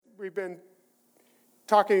We've been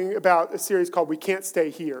talking about a series called We Can't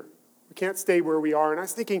Stay Here. We can't stay where we are. And I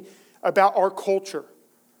was thinking about our culture,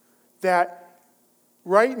 that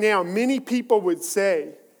right now many people would say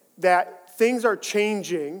that things are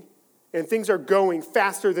changing and things are going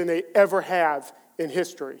faster than they ever have in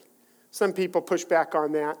history. Some people push back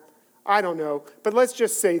on that. I don't know. But let's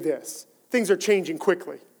just say this. Things are changing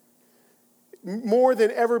quickly. More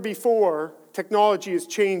than ever before, technology is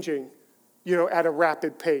changing, at a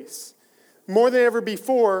rapid pace. More than ever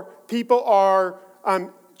before, people are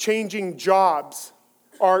changing jobs,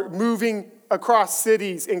 are moving across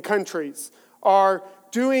cities and countries, are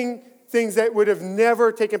doing things that would have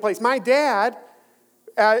never taken place. My dad,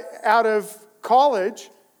 out of college,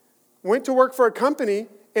 went to work for a company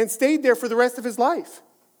and stayed there for the rest of his life.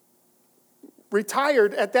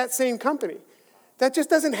 Retired at that same company. That just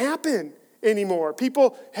doesn't happen anymore.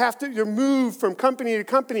 People have to move from company to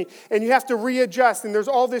company, and you have to readjust, and there's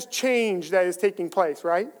all this change that is taking place,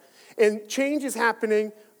 right? And change is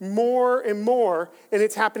happening more and more, and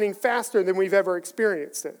it's happening faster than we've ever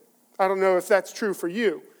experienced it. I don't know if that's true for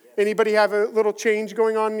you. Anybody have a little change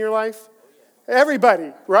going on in your life?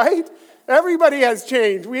 Everybody, right? Everybody has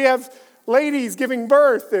change. We have ladies giving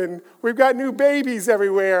birth, and we've got new babies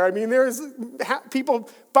everywhere. I mean, there's people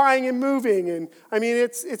buying and moving, and I mean,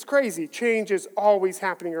 it's crazy. Change is always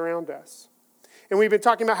happening around us. And we've been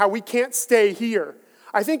talking about how we can't stay here.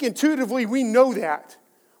 I think intuitively we know that.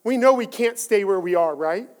 We know we can't stay where we are,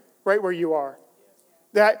 right? Right where you are.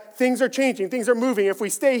 That things are changing, things are moving. If we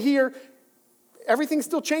stay here, everything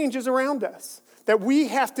still changes around us. That we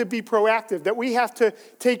have to be proactive, that we have to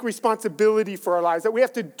take responsibility for our lives, that we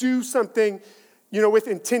have to do something, with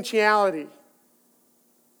intentionality.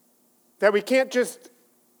 That we can't just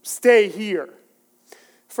stay here.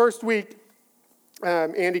 First week,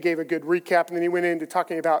 Andy gave a good recap, and then he went into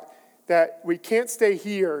talking about that we can't stay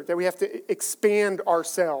here, that we have to expand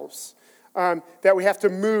ourselves, that we have to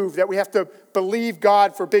move, that we have to believe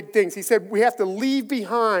God for big things. He said we have to leave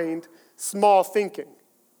behind small thinking.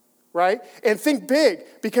 Right? And think big,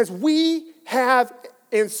 because we have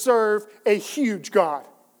and serve a huge God.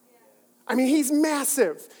 I mean, he's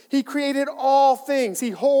massive. He created all things.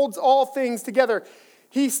 He holds all things together.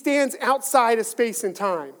 He stands outside of space and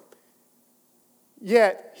time.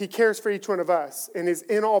 Yet, he cares for each one of us and is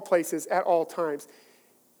in all places at all times.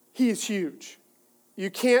 He is huge. You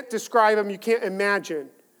can't describe him. You can't imagine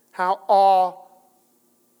how awe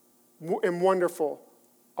and wonderful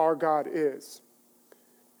our God is.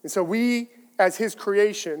 And so we, as his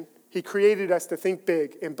creation, he created us to think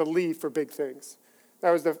big and believe for big things. That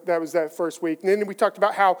was that first week. And then we talked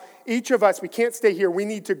about how each of us, we can't stay here. We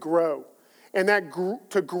need to grow. And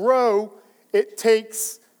to grow, it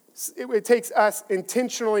takes us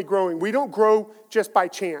intentionally growing. We don't grow just by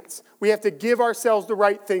chance. We have to give ourselves the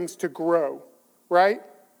right things to grow, right?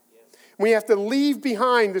 Yes. We have to leave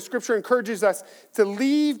behind, the scripture encourages us to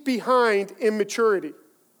leave behind immaturity.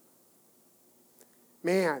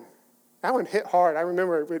 Man, that one hit hard. I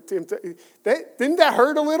remember, didn't that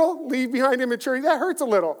hurt a little? Leave behind immaturity. That hurts a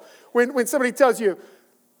little. When somebody tells you,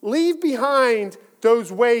 leave behind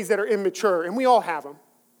those ways that are immature. And we all have them.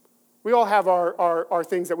 We all have our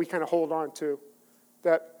things that we kind of hold on to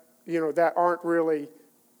that aren't really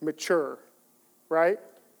mature, right?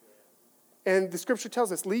 And the scripture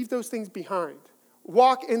tells us, leave those things behind.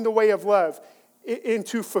 Walk in the way of love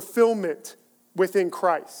into fulfillment within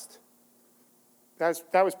Christ.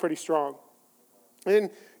 That was pretty strong. And then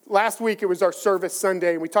last week it was our service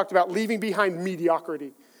Sunday, and we talked about leaving behind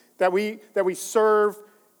mediocrity, that we serve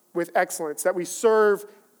with excellence, that we serve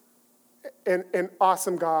an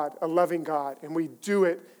awesome God, a loving God, and we do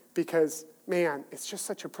it because, man, it's just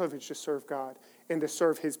such a privilege to serve God and to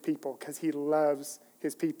serve his people because he loves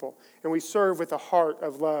his people. And we serve with a heart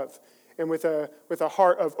of love and with a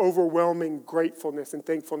heart of overwhelming gratefulness and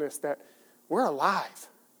thankfulness that we're alive.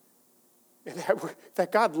 And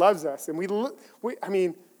that God loves us. And we live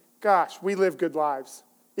good lives.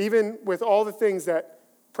 Even with all the things that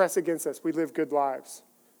press against us, we live good lives.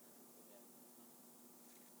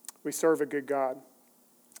 We serve a good God.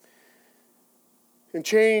 And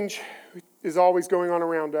change is always going on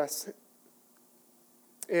around us.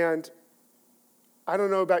 And I don't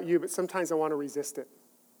know about you, but sometimes I want to resist it.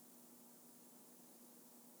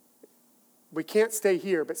 We can't stay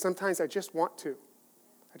here, but sometimes I just want to.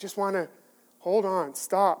 I just want to hold on,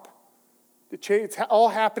 stop. It's all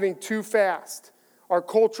happening too fast. Our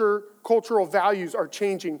cultural values are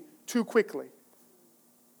changing too quickly.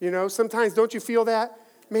 Sometimes don't you feel that?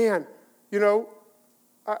 Man,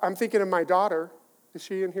 I'm thinking of my daughter. Is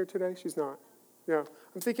she in here today? She's not.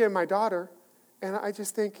 I'm thinking of my daughter, and I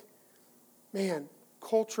just think, man,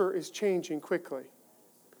 culture is changing quickly.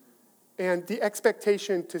 And the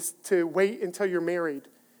expectation to wait until you're married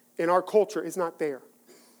in our culture is not there.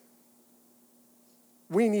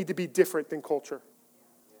 We need to be different than culture.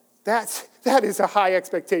 That is a high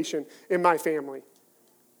expectation in my family.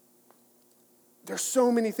 There's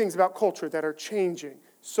so many things about culture that are changing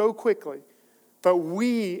so quickly. But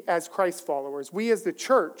we as Christ followers, we as the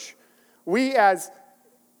church, we as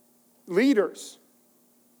leaders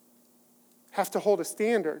have to hold a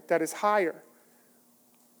standard that is higher.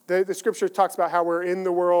 The scripture talks about how we're in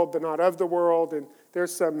the world but not of the world. And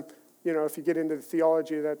there's some, if you get into the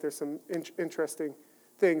theology of that, there's some interesting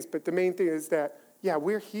things. But the main thing is that,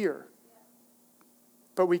 we're here.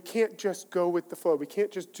 But we can't just go with the flow. We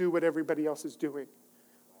can't just do what everybody else is doing.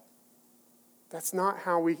 That's not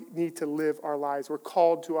how we need to live our lives. We're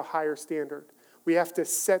called to a higher standard. We have to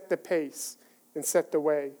set the pace and set the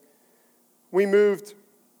way. We moved,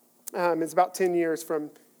 it's about 10 years,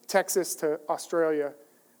 from Texas to Australia.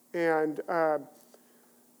 And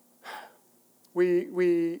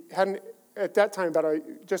we had, at that time,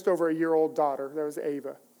 just over a year-old daughter. That was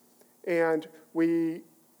Ava. And we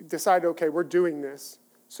decided, okay, we're doing this.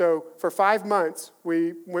 So for 5 months,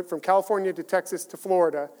 we went from California to Texas to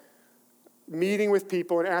Florida, meeting with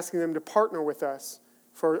people and asking them to partner with us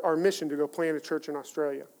for our mission to go plant a church in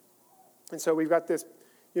Australia. And so we've got this,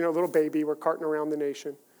 little baby. We're carting around the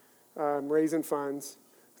nation, raising funds.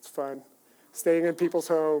 It's fun. Staying in people's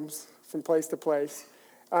homes from place to place.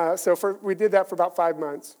 We did that for about 5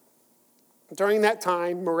 months. During that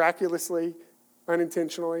time, miraculously,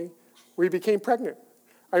 unintentionally, we became pregnant.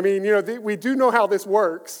 I mean, we do know how this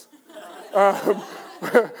works.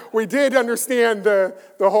 We did understand the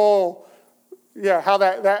whole, how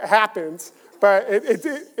that happens. But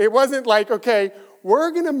it wasn't like, okay,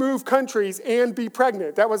 we're going to move countries and be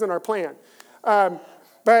pregnant. That wasn't our plan.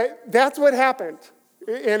 But that's what happened.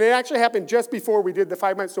 And it actually happened just before we did the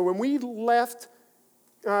 5 months. So when we left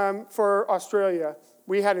for Australia,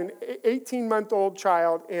 we had an 18-month-old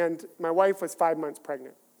child, and my wife was 5 months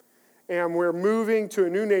pregnant. And we're moving to a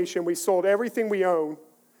new nation. We sold everything we own,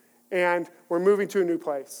 and we're moving to a new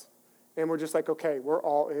place. And we're just like, okay, we're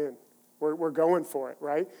all in. We're going for it,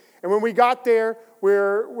 right? And when we got there,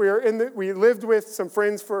 we lived with some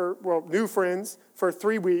friends new friends for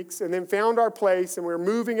 3 weeks, and then found our place, and we were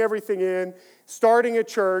moving everything in, starting a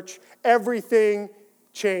church. Everything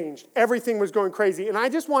changed. Everything was going crazy. And I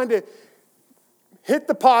just wanted to hit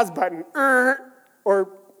the pause button, or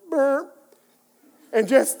and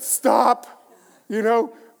just stop,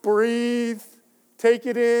 breathe, take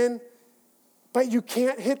it in. But you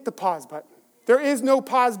can't hit the pause button. There is no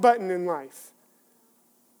pause button in life.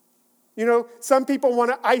 Some people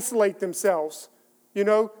want to isolate themselves,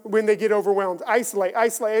 when they get overwhelmed.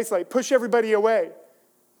 Isolate, push everybody away.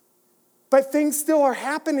 But things still are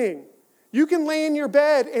happening. You can lay in your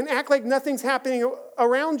bed and act like nothing's happening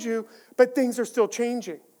around you, but things are still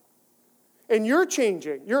changing. And you're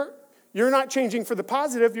changing. You're not changing for the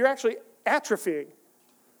positive. You're actually atrophying.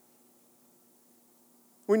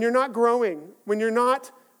 When you're not growing, when you're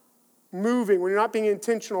not moving, when you're not being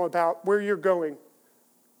intentional about where you're going,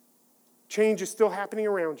 change is still happening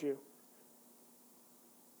around you.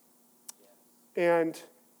 And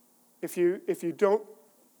if you don't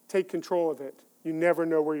take control of it, you never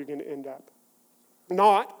know where you're going to end up.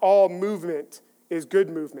 Not all movement is good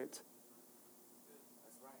movement.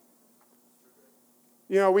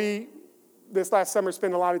 We, this last summer,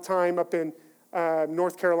 spent a lot of time up in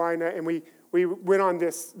North Carolina, and we went on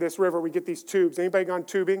this river. We get these tubes. Anybody gone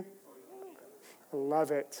tubing?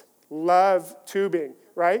 Love it. Love tubing,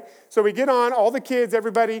 right? So we get on, all the kids,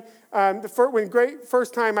 everybody.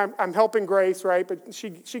 First time I'm helping Grace, right? But she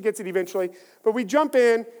gets it eventually. But we jump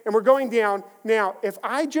in, and we're going down. Now, if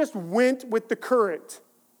I just went with the current,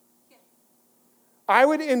 I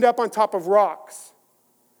would end up on top of rocks.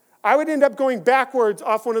 I would end up going backwards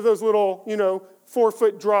off one of those little,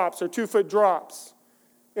 4-foot drops or 2-foot drops,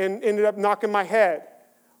 and ended up knocking my head.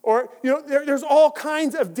 Or, there's all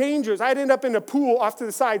kinds of dangers. I'd end up in a pool off to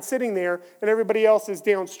the side sitting there, and everybody else is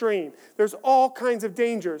downstream. There's all kinds of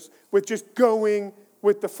dangers with just going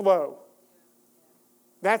with the flow.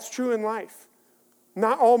 That's true in life.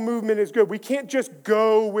 Not all movement is good. We can't just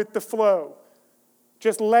go with the flow.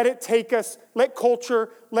 Just let it take us. Let culture,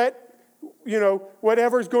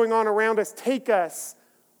 whatever's going on around us take us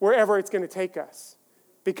wherever it's going to take us.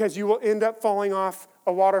 Because you will end up falling off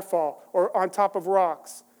a waterfall or on top of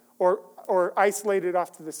rocks or isolated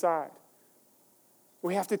off to the side.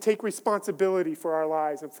 We have to take responsibility for our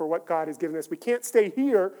lives and for what God has given us. We can't stay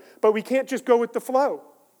here, but we can't just go with the flow.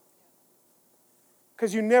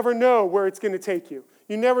 Because you never know where it's going to take you.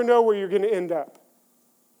 You never know where you're going to end up.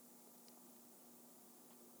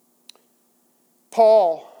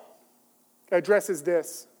 Paul addresses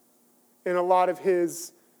this in a lot of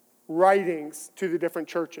his writings to the different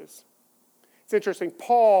churches. It's interesting.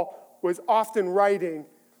 Paul was often writing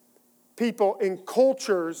people in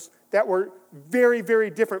cultures that were very, very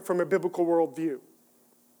different from a biblical worldview.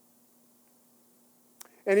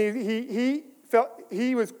 And he felt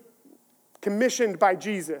he was commissioned by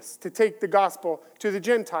Jesus to take the gospel to the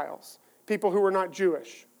Gentiles, people who were not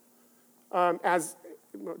Jewish,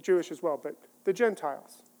 Jewish as well, but the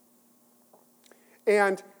Gentiles.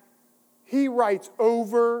 And he writes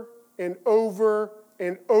over and over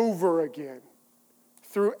and over again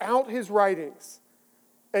throughout his writings,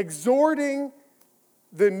 exhorting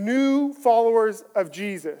the new followers of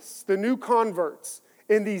Jesus, the new converts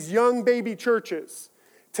in these young baby churches,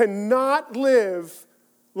 to not live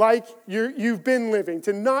like you've been living,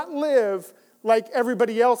 to not live like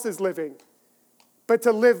everybody else is living, but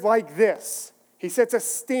to live like this. He sets a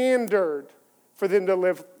standard for them to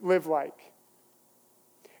live like.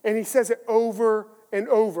 And he says it over and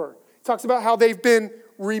over. He talks about how they've been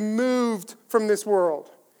removed from this world.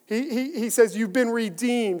 He says, you've been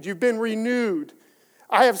redeemed, you've been renewed.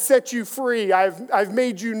 I have set you free, I've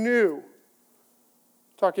made you new.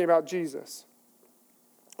 Talking about Jesus.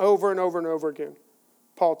 Over and over and over again,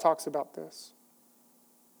 Paul talks about this.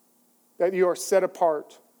 That you are set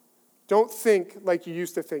apart. Don't think like you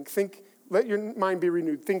used to think. Let your mind be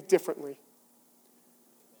renewed. Think differently.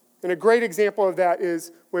 And a great example of that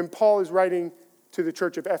is when Paul is writing to the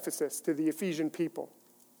church of Ephesus, to the Ephesian people.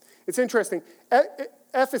 It's interesting.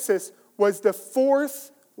 Ephesus was the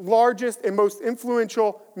fourth largest and most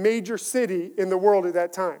influential major city in the world at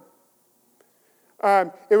that time.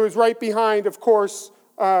 It was right behind, of course,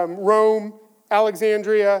 Rome,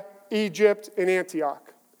 Alexandria, Egypt, and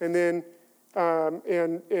Antioch. And then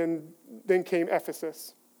then came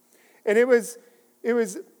Ephesus. And it was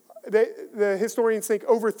the historians think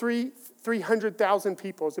over 300,000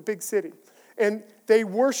 people. It's a big city. And they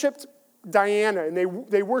worshipped Diana, and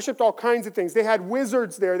they worshipped all kinds of things. They had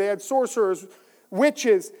wizards there. They had sorcerers,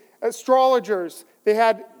 witches, astrologers. They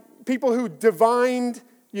had people who divined,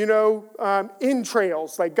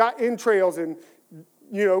 entrails, like got entrails and,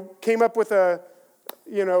 came up with a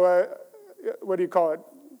what do you call it?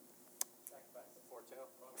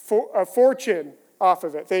 A fortune off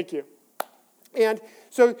of it. Thank you. And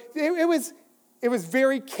so it was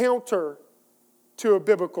very counter to a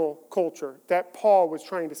biblical culture that Paul was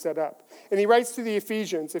trying to set up. And he writes to the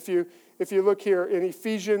Ephesians, if you look here in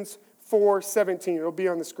Ephesians 4:17, it'll be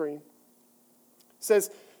on the screen. It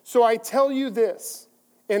says, so I tell you this,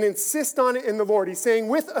 and insist on it in the Lord. He's saying,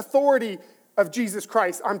 with authority of Jesus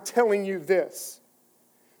Christ, I'm telling you this,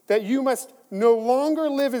 that you must no longer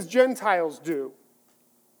live as Gentiles do,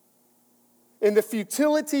 in the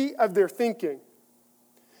futility of their thinking.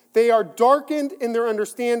 They are darkened in their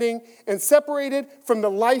understanding and separated from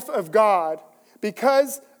the life of God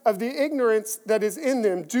because of the ignorance that is in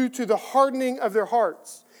them due to the hardening of their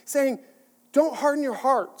hearts. Saying, don't harden your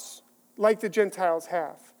hearts like the Gentiles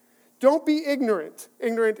have. Don't be ignorant.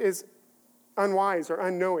 Ignorant is unwise or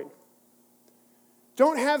unknowing.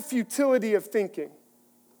 Don't have futility of thinking.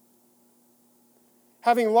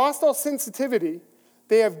 Having lost all sensitivity,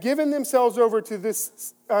 they have given themselves over to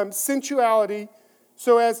this sensuality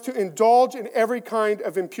so as to indulge in every kind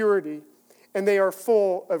of impurity, and they are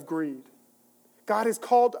full of greed. God has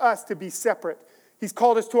called us to be separate. He's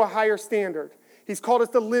called us to a higher standard. He's called us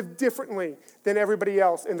to live differently than everybody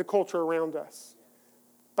else in the culture around us,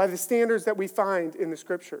 by the standards that we find in the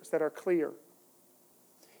scriptures that are clear.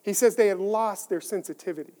 He says they had lost their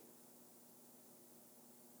sensitivity.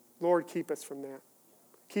 Lord, keep us from that.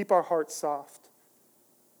 Keep our hearts soft.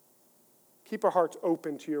 Keep our hearts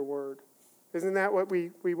open to your word. Isn't that what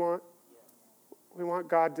we want? We want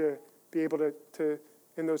God to be able to,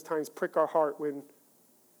 in those times, prick our heart when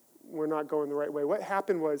we're not going the right way. What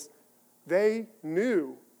happened was they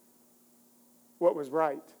knew what was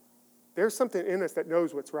right. There's something in us that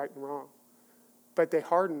knows what's right and wrong. But they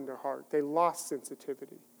hardened their heart. They lost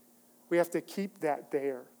sensitivity. We have to keep that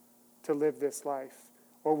there to live this life,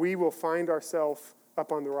 or we will find ourselves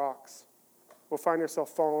up on the rocks. We'll find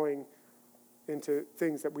ourselves falling into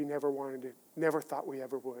things that we never wanted to, never thought we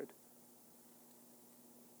ever would.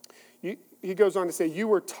 He goes on to say, you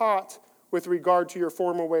were taught with regard to your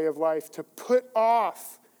former way of life to put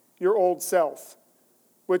off your old self,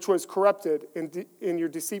 which was corrupted in your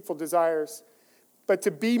deceitful desires, but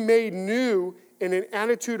to be made new in an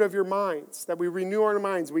attitude of your minds, that we renew our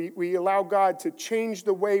minds. We allow God to change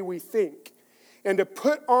the way we think and to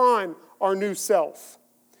put on our new self,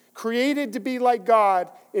 created to be like God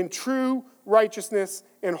in true righteousness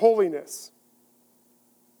and holiness.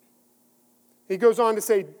 He goes on to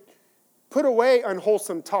say, put away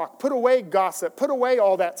unwholesome talk, put away gossip, put away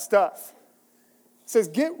all that stuff. He says,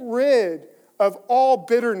 get rid of all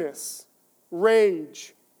bitterness,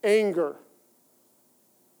 rage, anger.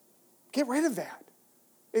 Get rid of that.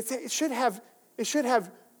 It should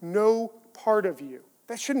have no part of you.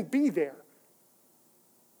 That shouldn't be there.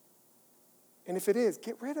 And if it is,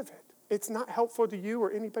 get rid of it. It's not helpful to you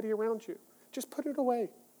or anybody around you. Just put it away.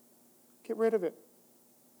 Get rid of it.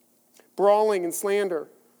 Brawling and slander,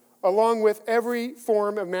 along with every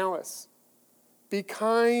form of malice. Be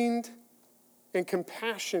kind and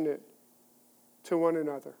compassionate to one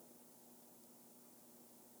another,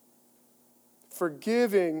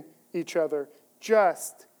 forgiving each other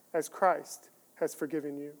just as Christ has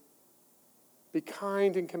forgiven you. Be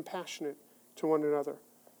kind and compassionate to one another.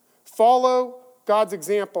 Follow God's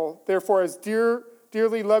example, therefore, as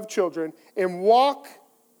dearly loved children, and walk,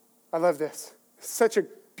 I love this, such a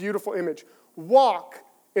beautiful image, walk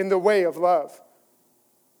in the way of love.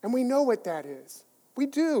 And we know what that is. We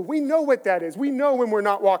do. We know what that is. We know when we're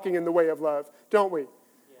not walking in the way of love, don't we? Yeah.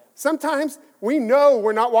 Sometimes we know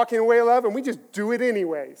we're not walking in the way of love, and we just do it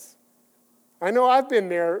anyways. I know I've been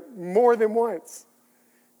there more than once.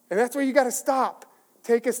 And that's where you got to stop.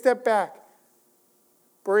 Take a step back.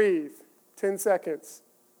 Breathe. 10 seconds.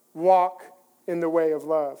 Walk in the way of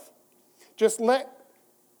love. Just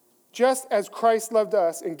as Christ loved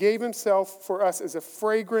us and gave himself for us as a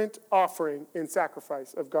fragrant offering and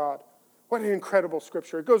sacrifice of God. What an incredible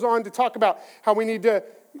scripture. It goes on to talk about how we need to,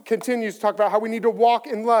 continues to talk about how we need to walk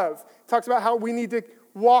in love. It talks about how we need to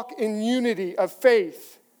walk in unity of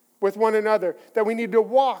faith with one another. That we need to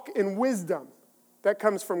walk in wisdom that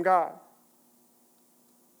comes from God.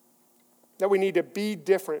 That we need to be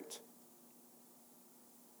different.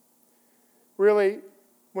 Really,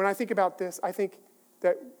 when I think about this, I think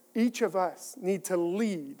that each of us need to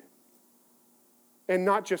lead and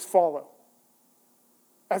not just follow.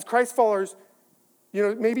 As Christ followers,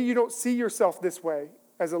 maybe you don't see yourself this way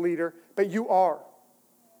as a leader, but you are.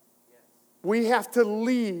 We have to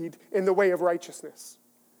lead in the way of righteousness.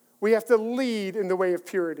 We have to lead in the way of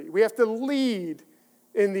purity. We have to lead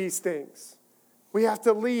in these things. We have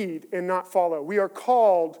to lead and not follow. We are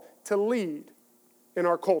called to lead in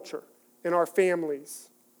our culture, in our families.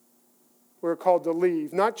 We're called to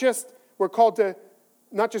lead. We're called to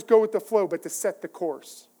not just go with the flow, but to set the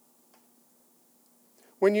course.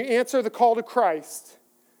 When you answer the call to Christ,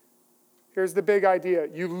 here's the big idea.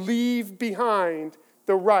 You leave behind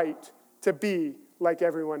the right to be like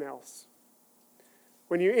everyone else.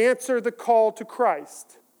 When you answer the call to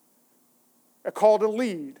Christ, a call to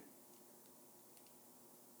lead,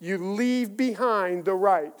 you leave behind the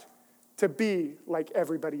right to be like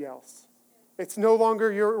everybody else. It's no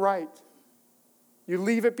longer your right. You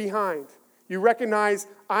leave it behind. You recognize,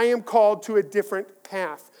 I am called to a different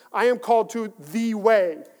path. I am called to the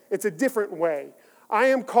way. It's a different way. I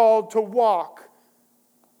am called to walk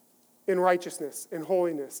in righteousness, in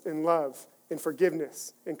holiness, in love, in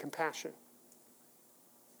forgiveness, in compassion.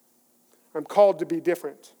 I'm called to be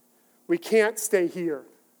different. We can't stay here.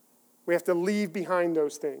 We have to leave behind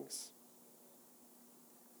those things.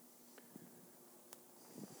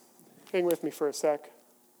 Hang with me for a sec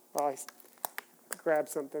while I grab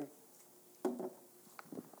something. I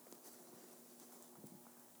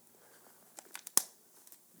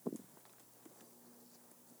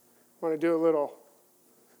want to do a little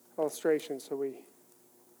illustration so we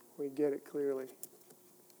get it clearly.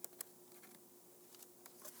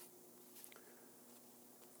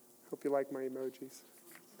 Hope you like my emojis.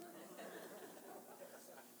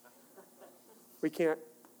 We can't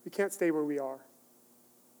stay where we are.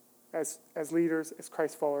 As leaders, as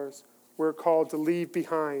Christ followers, we're called to leave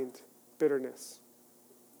behind bitterness.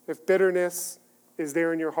 If bitterness is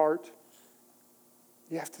there in your heart,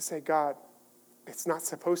 you have to say, God, it's not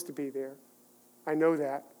supposed to be there. I know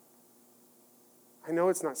that. I know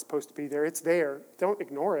it's not supposed to be there. It's there. Don't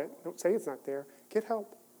ignore it. Don't say it's not there. Get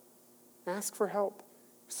help. Ask for help.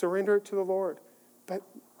 Surrender it to the Lord. But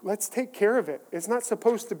let's take care of it. It's not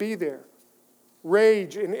supposed to be there.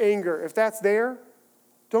 Rage and anger, if that's there,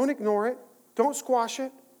 don't ignore it. Don't squash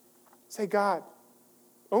it. Say, God,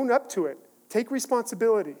 own up to it. Take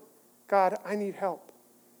responsibility. God, I need help.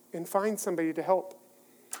 And find somebody to help.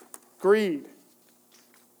 Greed.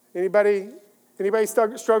 Anybody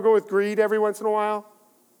struggle with greed every once in a while?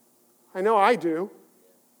 I know I do.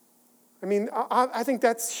 I mean, I think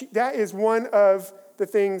that is one of the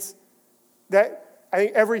things that I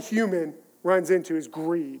think every human runs into is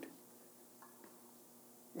greed.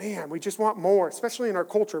 Man, we just want more, especially in our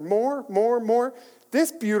culture. More, more, more.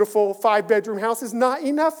 This beautiful 5-bedroom house is not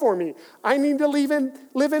enough for me. I need to live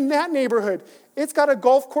in that neighborhood. It's got a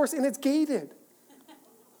golf course and it's gated.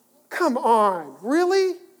 Come on,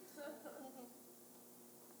 really?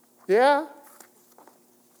 Yeah?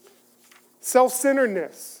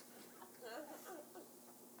 Self-centeredness.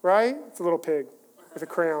 Right? It's a little pig with a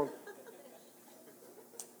crown.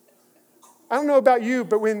 I don't know about you,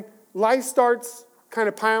 but when life starts kind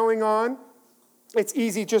of piling on, it's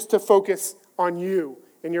easy just to focus on you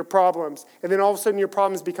and your problems. And then all of a sudden your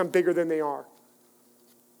problems become bigger than they are.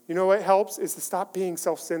 You know what helps is to stop being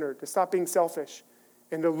self-centered, to stop being selfish,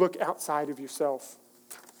 and to look outside of yourself.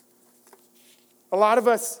 A lot of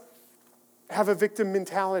us have a victim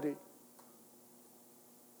mentality.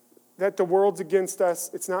 That the world's against us,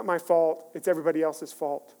 it's not my fault, it's everybody else's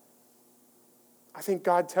fault. I think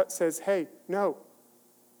God says, hey, no,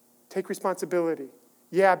 take responsibility.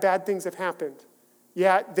 Yeah, bad things have happened.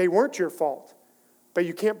 Yeah, they weren't your fault, but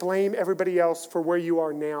you can't blame everybody else for where you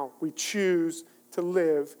are now. We choose to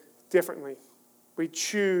live differently. We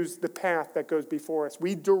choose the path that goes before us.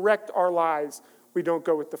 We direct our lives. We don't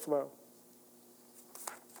go with the flow.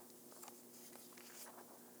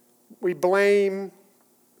 We play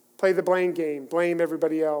the blame game, blame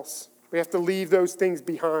everybody else. We have to leave those things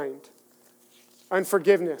behind.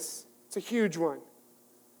 Unforgiveness, it's a huge one.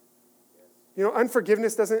 You know,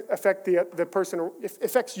 unforgiveness doesn't affect the person, it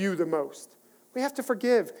affects you the most. We have to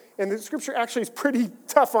forgive. And the scripture actually is pretty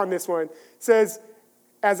tough on this one. It says,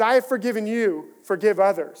 as I have forgiven you, forgive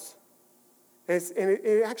others. And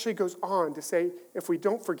it actually goes on to say, if we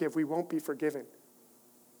don't forgive, we won't be forgiven.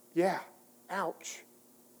 Yeah, ouch.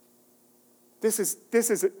 This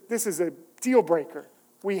is a deal breaker.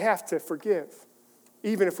 We have to forgive,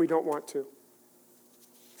 even if we don't want to.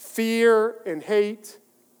 Fear and hate,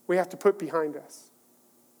 we have to put behind us.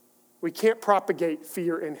 We can't propagate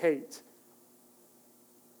fear and hate.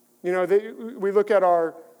 You know, we look at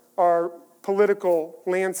our political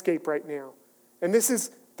landscape right now, and this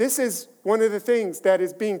is one of the things that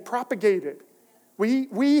is being propagated.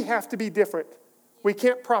 We have to be different. We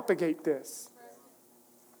can't propagate this.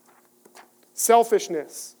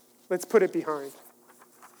 Selfishness, let's put it behind.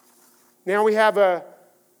 Now we have a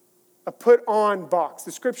put on box.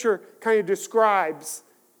 The scripture kind of describes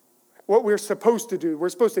what we're supposed to do. We're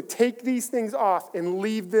supposed to take these things off and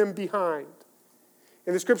leave them behind.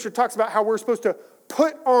 And the scripture talks about how we're supposed to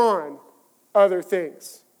put on other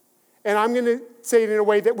things. And I'm going to say it in a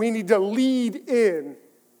way that we need to lead in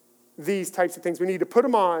these types of things. We need to put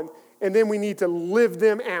them on, and then we need to live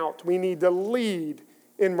them out. We need to lead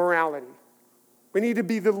in morality. We need to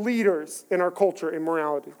be the leaders in our culture in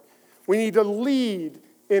morality. We need to lead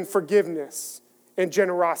in forgiveness and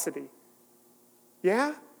generosity.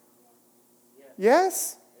 Yeah?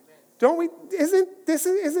 Yes? Don't we? Isn't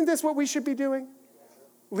this what we should be doing?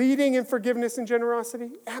 Leading in forgiveness and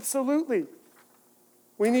generosity? Absolutely.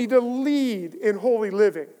 We need to lead in holy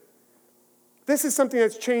living. This is something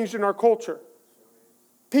that's changed in our culture.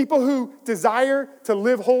 People who desire to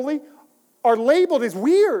live holy are labeled as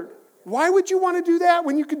weird. Why would you want to do that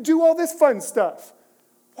when you could do all this fun stuff?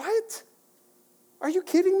 What? Are you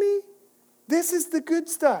kidding me? This is the good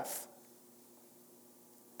stuff.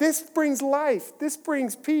 This brings life. This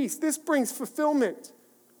brings peace. This brings fulfillment.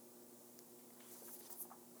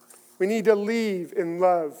 We need to lead in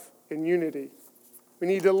love and unity. We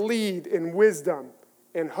need to lead in wisdom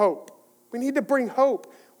and hope. We need to bring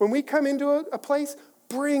hope. When we come into a place,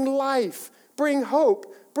 bring life, bring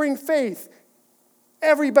hope, bring faith.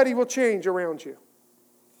 Everybody will change around you.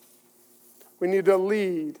 We need to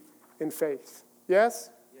lead in faith. Yes?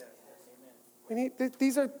 Yes. Amen.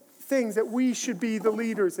 These are things that we should be the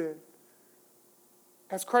leaders in.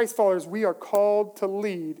 As Christ followers, we are called to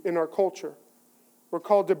lead in our culture. We're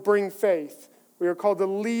called to bring faith. We are called to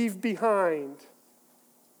leave behind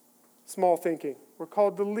small thinking. We're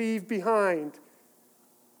called to leave behind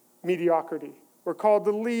mediocrity. We're called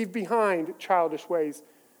to leave behind childish ways.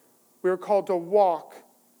 We are called to walk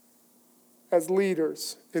as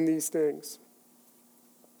leaders in these things.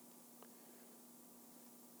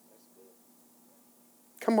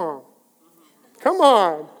 Come on. Come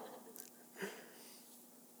on. I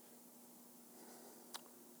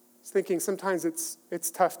was thinking sometimes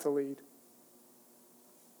it's tough to lead.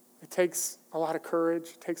 It takes a lot of courage.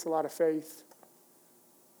 It takes a lot of faith.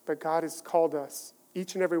 But God has called us,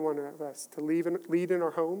 each and every one of us, to lead in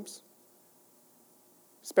our homes,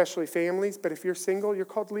 especially families. But if you're single, you're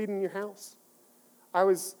called to lead in your house. I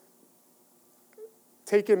was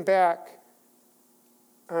taken back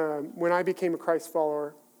when I became a Christ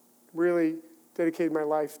follower, really dedicated my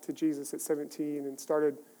life to Jesus at 17 and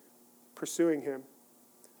started pursuing him.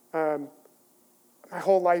 My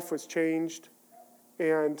whole life was changed,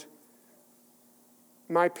 and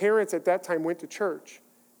my parents at that time went to church,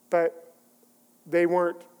 but they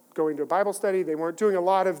weren't going to a Bible study. They weren't doing a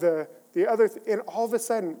lot of the other, and all of a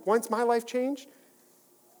sudden, once my life changed,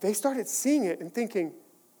 they started seeing it and thinking,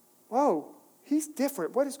 whoa, he's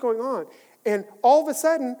different. What is going on? And all of a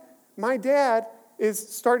sudden, my dad is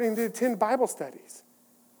starting to attend Bible studies.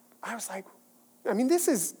 I was like, I mean,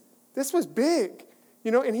 this was big,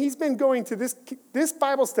 and he's been going to this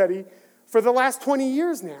Bible study for the last 20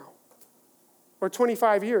 years now, or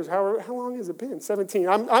 25 years. How long has it been? 17.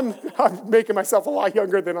 I'm making myself a lot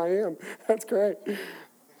younger than I am. That's great.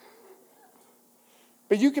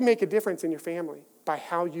 But you can make a difference in your family by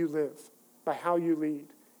how you live, by how you lead,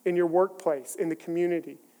 in your workplace, in the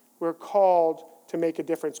community. We're called to make a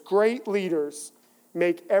difference. Great leaders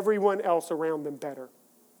make everyone else around them better.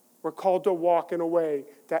 We're called to walk in a way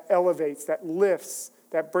that elevates, that lifts,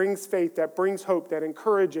 that brings faith, that brings hope, that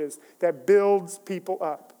encourages, that builds people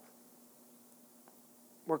up.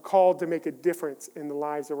 We're called to make a difference in the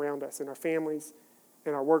lives around us, in our families,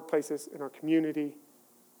 in our workplaces, in our community.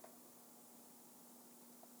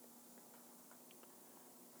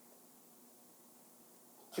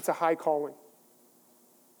 It's a high calling.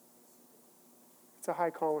 It's a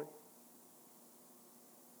high calling.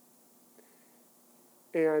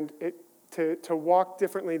 And to walk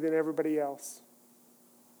differently than everybody else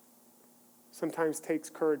sometimes takes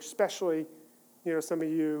courage, especially, some of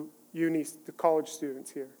you the college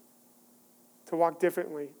students here. To walk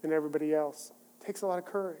differently than everybody else takes a lot of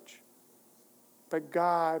courage. But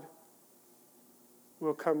God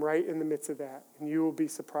will come right in the midst of that, and you will be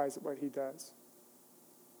surprised at what he does.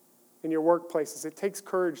 In your workplaces, it takes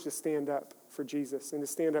courage to stand up for Jesus and to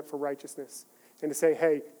stand up for righteousness and to say,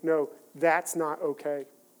 hey, no, that's not okay.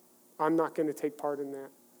 I'm not going to take part in that.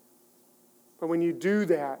 But when you do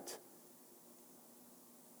that,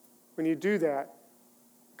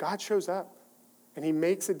 God shows up and he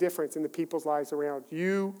makes a difference in the people's lives around.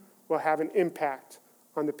 You will have an impact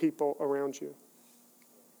on the people around you.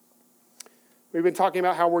 We've been talking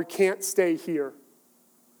about how we can't stay here.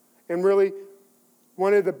 And really,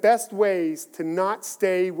 one of the best ways to not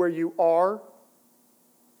stay where you are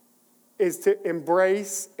is to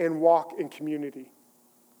embrace and walk in community.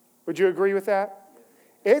 Would you agree with that?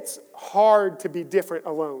 It's hard to be different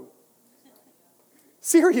alone.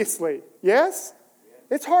 Seriously, yes?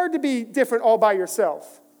 It's hard to be different all by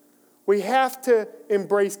yourself. We have to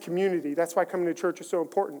embrace community. That's why coming to church is so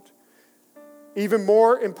important. Even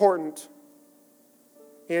more important,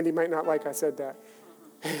 Andy might not like I said that.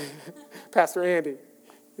 Pastor Andy,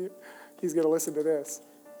 he's going to listen to this,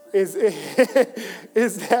 is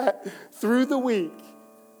that through the week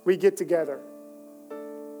we get together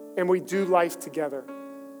and we do life together.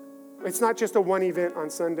 It's not just a one event on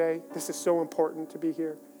Sunday. This is so important to be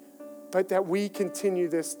here. But that we continue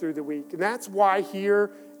this through the week. And that's why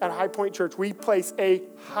here at High Point Church, we place a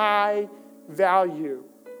high value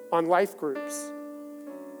on life groups.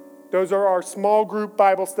 Those are our small group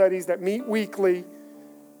Bible studies that meet weekly,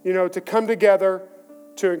 to come together,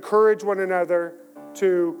 to encourage one another,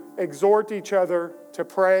 to exhort each other, to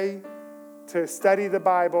pray, to study the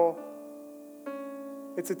Bible.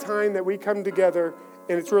 It's a time that we come together,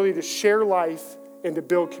 and it's really to share life and to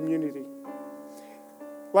build community.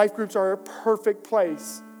 Life groups are a perfect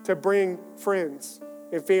place to bring friends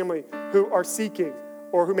and family who are seeking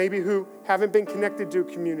or who haven't been connected to a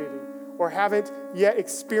community or haven't yet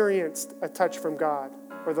experienced a touch from God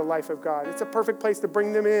or the life of God. It's a perfect place to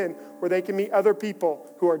bring them in where they can meet other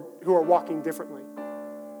people who are walking differently.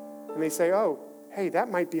 And they say, oh, hey, that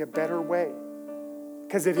might be a better way.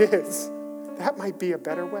 Because it is. That might be a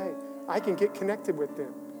better way. I can get connected with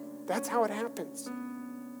them. That's how it happens.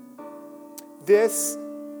 This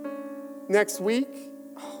next week,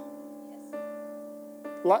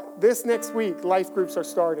 life groups are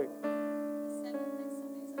starting.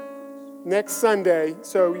 Next Sunday,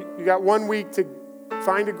 so you got 1 week to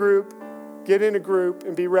find a group, get in a group,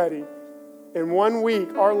 and be ready. In 1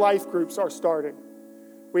 week, our life groups are starting.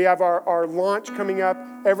 We have our launch coming up.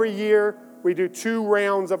 Every year, we do 2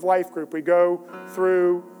 rounds of life group. We go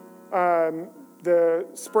through the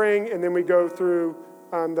spring, and then we go through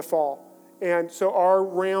the fall. And so our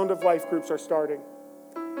round of life groups are starting.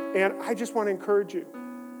 And I just want to encourage you,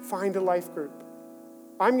 find a life group.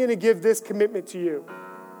 I'm going to give this commitment to you.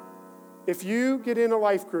 If you get in a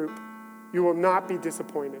life group, you will not be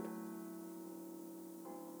disappointed.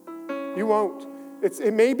 You won't.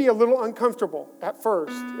 It may be a little uncomfortable at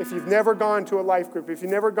first if you've never gone to a life group, if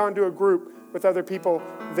you've never gone to a group with other people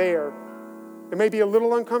there. It may be a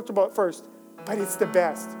little uncomfortable at first, but it's the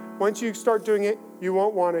best. Once you start doing it, you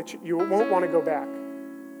won't want to go back.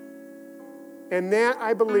 And that,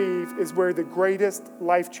 I believe, is where the greatest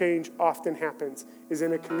life change often happens, is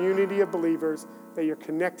in a community of believers that you're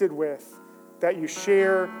connected with, that you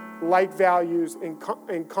share like values and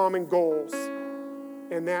common goals.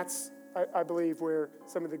 And that's, I believe, where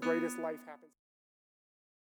some of the greatest life happens.